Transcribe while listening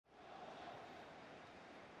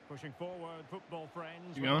Pushing forward, football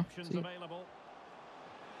friends You with going? options available.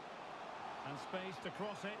 And space to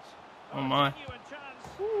cross it. Oh my.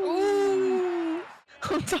 Ooh.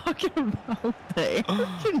 I'm talking about the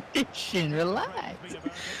air condition. Relax.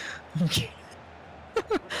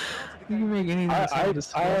 You can make anything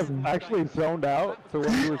I have actually zoned out to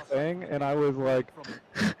what you were saying, and I was like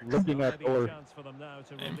looking at Thor. That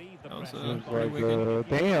was Like,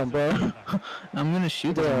 damn, bro. I'm gonna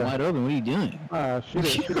shoot that one wide open. What are you doing? Shoot it,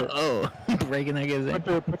 shoot it. Oh, breaking that guy's head.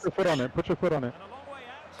 Put your foot on it. Put your foot on it.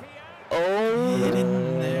 Oh, get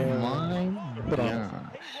in there. My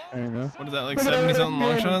God. There you go. What is that, like 70 something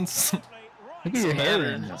long shots? Look at your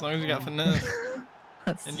hair. As long as you got finesse.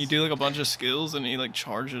 And you do like a bunch of skills and you like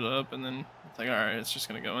charge it up and then it's like, alright, it's just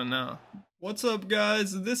gonna go in now. What's up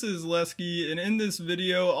guys, this is Lesky, and in this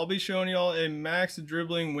video I'll be showing y'all a max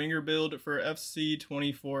dribbling winger build for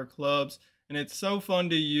FC24 clubs. And it's so fun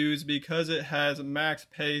to use because it has max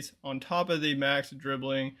pace on top of the max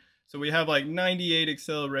dribbling. So we have like 98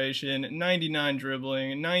 acceleration, 99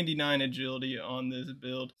 dribbling, 99 agility on this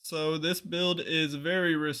build. So this build is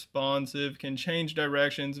very responsive, can change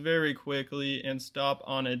directions very quickly and stop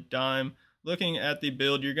on a dime. Looking at the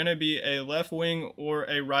build, you're going to be a left wing or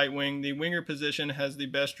a right wing. The winger position has the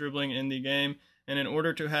best dribbling in the game, and in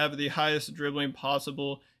order to have the highest dribbling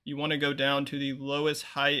possible, you want to go down to the lowest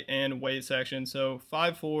height and weight section. So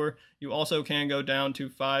 5'4", you also can go down to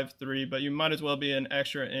 5'3", but you might as well be an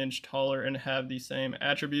extra inch taller and have the same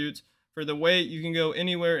attributes. For the weight, you can go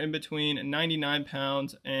anywhere in between 99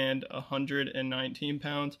 pounds and 119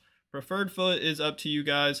 pounds. Preferred foot is up to you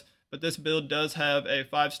guys, but this build does have a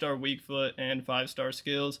 5-star weak foot and 5-star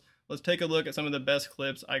skills. Let's take a look at some of the best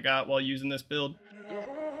clips I got while using this build.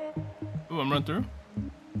 Ooh, I'm running through.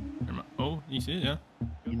 Oh, you see it, yeah.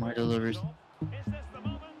 Neymar delivers.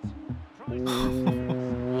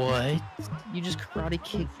 What? You just karate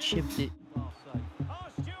kick chipped it.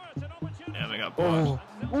 Yeah, they got blocked.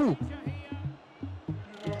 Oh.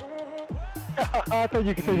 I thought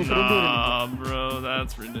you could say you couldn't do it. Nah, bro,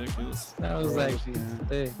 that's ridiculous. That was actually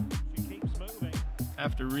sick.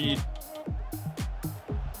 Have to read.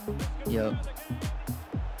 Yup.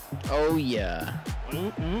 Oh yeah.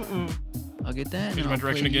 Ooh. I'll get that. Change my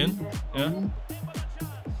direction again. Yeah.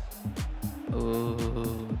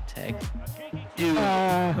 Oh, tech. Dude,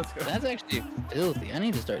 that's actually filthy. I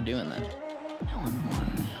need to start doing that. I want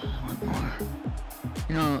more.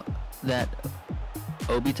 You know, that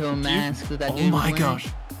Obito mask that dude Oh my was wearing? gosh.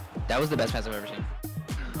 That was the best pass I've ever seen.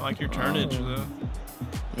 I like your turnage, though.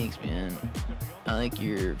 Thanks, man. I like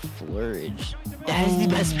your flourish. That is the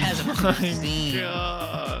best pass I've ever seen.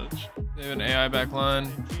 Gosh. They have an AI backline.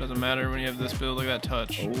 Doesn't matter when you have this build. Look at that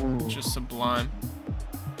touch. Ooh. It's just sublime.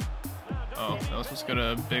 Oh, that was supposed to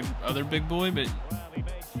go to other big boy, but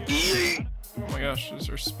oh my gosh, is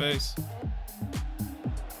there space?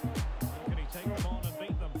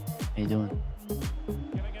 How you doing?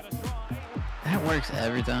 That works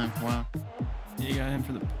every time. Wow. Yeah, you got him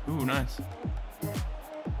for the. Ooh, nice.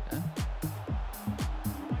 Okay.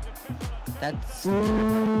 That's.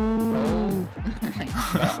 Oh my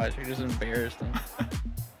gosh, you're just embarrassed him.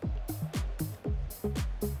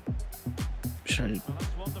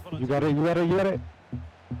 You got it.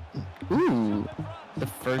 Ooh, the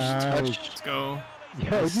first touch. Let's go.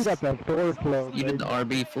 Yo, you got that Thor flow. You did the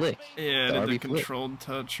RB flick. Yeah, The the RB flick. controlled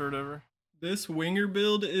touch or whatever. This winger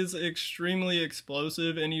build is extremely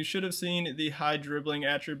explosive, and you should have seen the high dribbling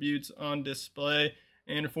attributes on display.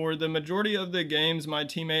 And for the majority of the games my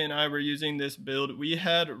teammate and I were using this build, we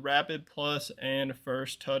had Rapid Plus and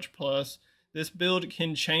First Touch Plus. This build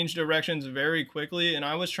can change directions very quickly, and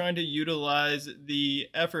I was trying to utilize the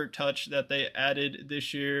effort touch that they added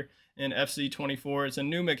this year in FC24. It's a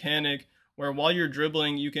new mechanic where while you're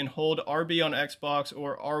dribbling, you can hold RB on Xbox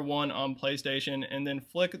or R1 on PlayStation and then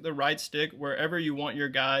flick the right stick wherever you want your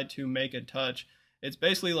guy to make a touch. It's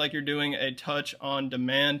basically like you're doing a touch on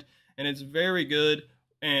demand, and it's very good,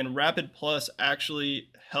 and Rapid Plus actually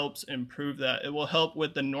helps improve that. It will help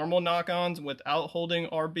with the normal knock-ons without holding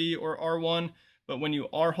RB or R1, but when you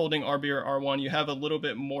are holding RB or R1, you have a little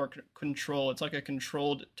bit more control. It's like a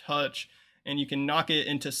controlled touch, and you can knock it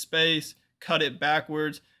into space, cut it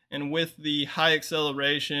backwards, and with the high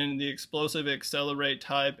acceleration, the explosive accelerate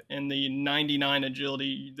type, and the 99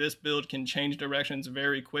 agility, this build can change directions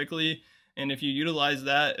very quickly, and if you utilize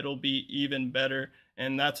that, it'll be even better.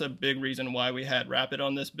 And that's a big reason why we had Rapid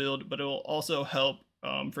on this build, but it will also help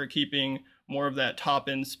for keeping more of that top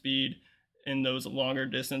end speed in those longer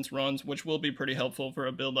distance runs, which will be pretty helpful for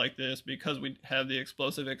a build like this. Because we have the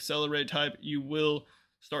explosive accelerate type, you will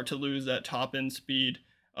start to lose that top end speed.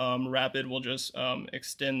 Rapid will just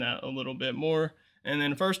extend that a little bit more. And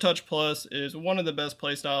then First Touch Plus is one of the best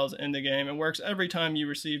playstyles in the game. It works every time you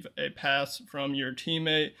receive a pass from your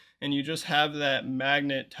teammate, and you just have that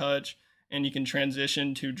magnet touch, and you can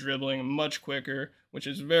transition to dribbling much quicker, which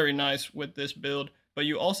is very nice with this build. But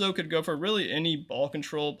you also could go for really any ball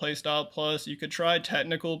control playstyle plus. You could try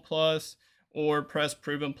Technical Plus or Press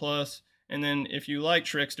Proven Plus. And then if you like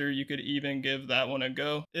Trickster, you could even give that one a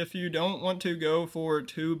go. If you don't want to go for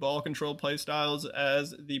 2 ball control playstyles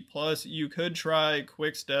as the plus, you could try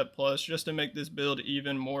Quick Step Plus just to make this build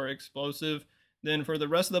even more explosive. Then for the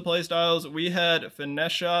rest of the playstyles, we had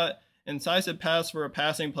Finesse Shot, Incisive Pass for a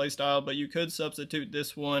passing playstyle, but you could substitute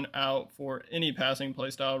this one out for any passing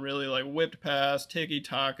playstyle, really, like Whipped Pass, Tiki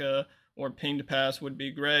Taka, or Pinged Pass would be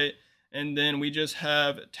great. And then we just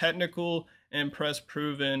have Technical and Press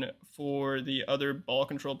Proven for the other ball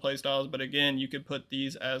control playstyles, but again, you could put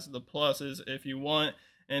these as the pluses if you want.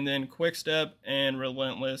 And then Quick Step and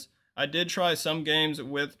Relentless. I did try some games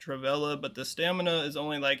with Travella, but the stamina is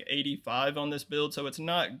only like 85 on this build, so it's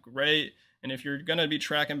not great. And if you're going to be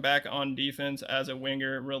tracking back on defense as a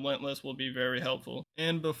winger, Relentless will be very helpful.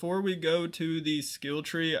 And before we go to the skill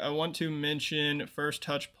tree, I want to mention First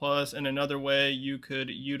Touch Plus and another way you could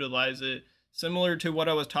utilize it. Similar to what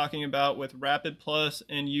I was talking about with Rapid Plus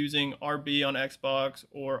and using RB on Xbox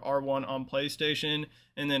or R1 on PlayStation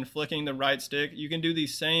and then flicking the right stick, you can do the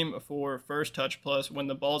same for First Touch Plus. When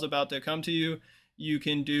the ball's about to come to you, you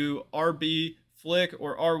can do RB flick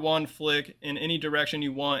or R1 flick in any direction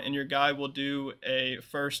you want, and your guy will do a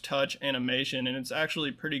first touch animation, and it's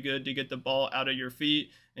actually pretty good to get the ball out of your feet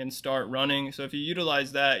and start running. So if you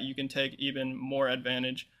utilize that, you can take even more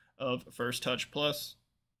advantage of First Touch Plus.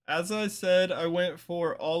 As I said, I went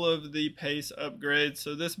for all of the pace upgrades,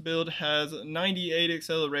 so this build has 98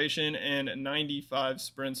 acceleration and 95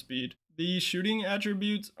 sprint speed. The shooting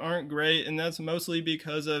attributes aren't great, and that's mostly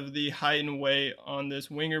because of the height and weight on this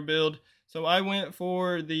winger build. So I went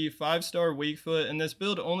for the 5-star weak foot, and this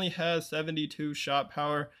build only has 72 shot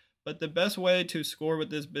power, but the best way to score with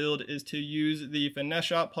this build is to use the finesse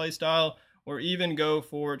shot playstyle or even go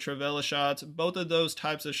for Travella shots. Both of those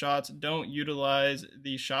types of shots don't utilize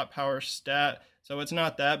the shot power stat, so it's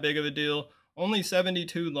not that big of a deal. Only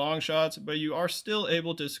 72 long shots, but you are still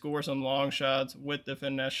able to score some long shots with the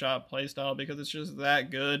finesse shot playstyle because it's just that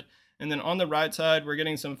good. And then on the right side, we're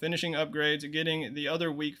getting some finishing upgrades, getting the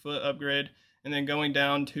other weak foot upgrade, and then going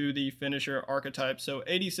down to the finisher archetype. So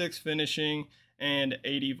 86 finishing and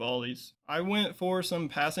 80 volleys. I went for some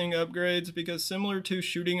passing upgrades because similar to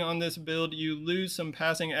shooting on this build, you lose some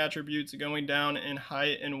passing attributes going down in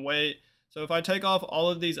height and weight. So if I take off all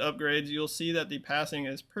of these upgrades, you'll see that the passing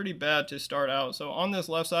is pretty bad to start out. So on this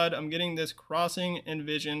left side, I'm getting this crossing and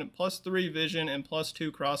vision, +3 vision and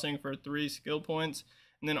 +2 crossing for 3 skill points.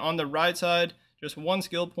 And then on the right side, just 1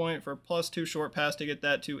 skill point for +2 short pass to get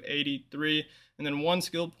that to 83. And then 1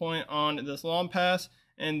 skill point on this long pass.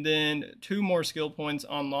 And then 2 more skill points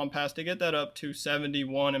on long pass to get that up to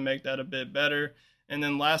 71 and make that a bit better. And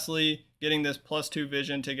then lastly, getting this +2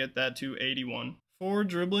 vision to get that to 81. For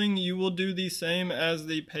dribbling, you will do the same as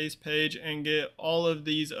the pace page and get all of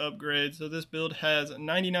these upgrades. So this build has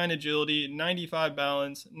 99 agility, 95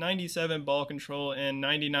 balance, 97 ball control, and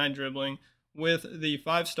 99 dribbling with the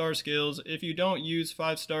 5-star skills. If you don't use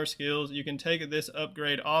 5-star skills, you can take this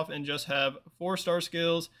upgrade off and just have 4-star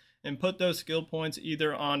skills and put those skill points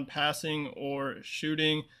either on passing or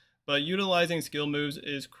shooting. But utilizing skill moves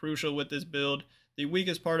is crucial with this build. The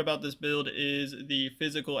weakest part about this build is the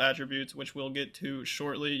physical attributes, which we'll get to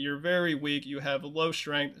shortly. You're very weak, you have low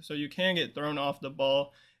strength, so you can get thrown off the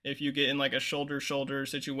ball if you get in like a shoulder-shoulder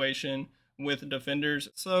situation with defenders.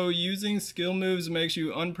 So using skill moves makes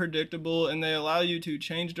you unpredictable, and they allow you to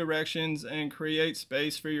change directions and create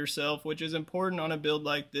space for yourself, which is important on a build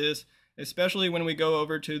like this, especially when we go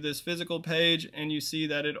over to this physical page and you see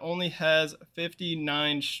that it only has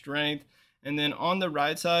 59 strength. And then on the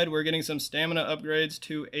right side, we're getting some stamina upgrades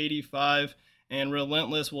to 85, and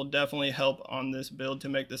Relentless will definitely help on this build to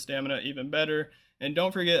make the stamina even better. And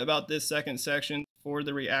don't forget about this second section for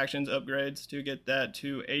the reactions upgrades to get that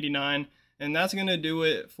to 89. And that's going to do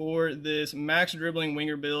it for this max dribbling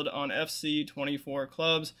winger build on FC 24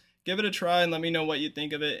 clubs. Give it a try and let me know what you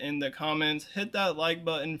think of it in the comments. Hit that like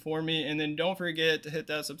button for me, and then don't forget to hit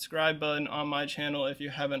that subscribe button on my channel if you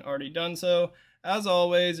haven't already done so. As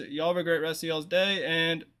always, y'all have a great rest of y'all's day,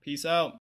 and peace out.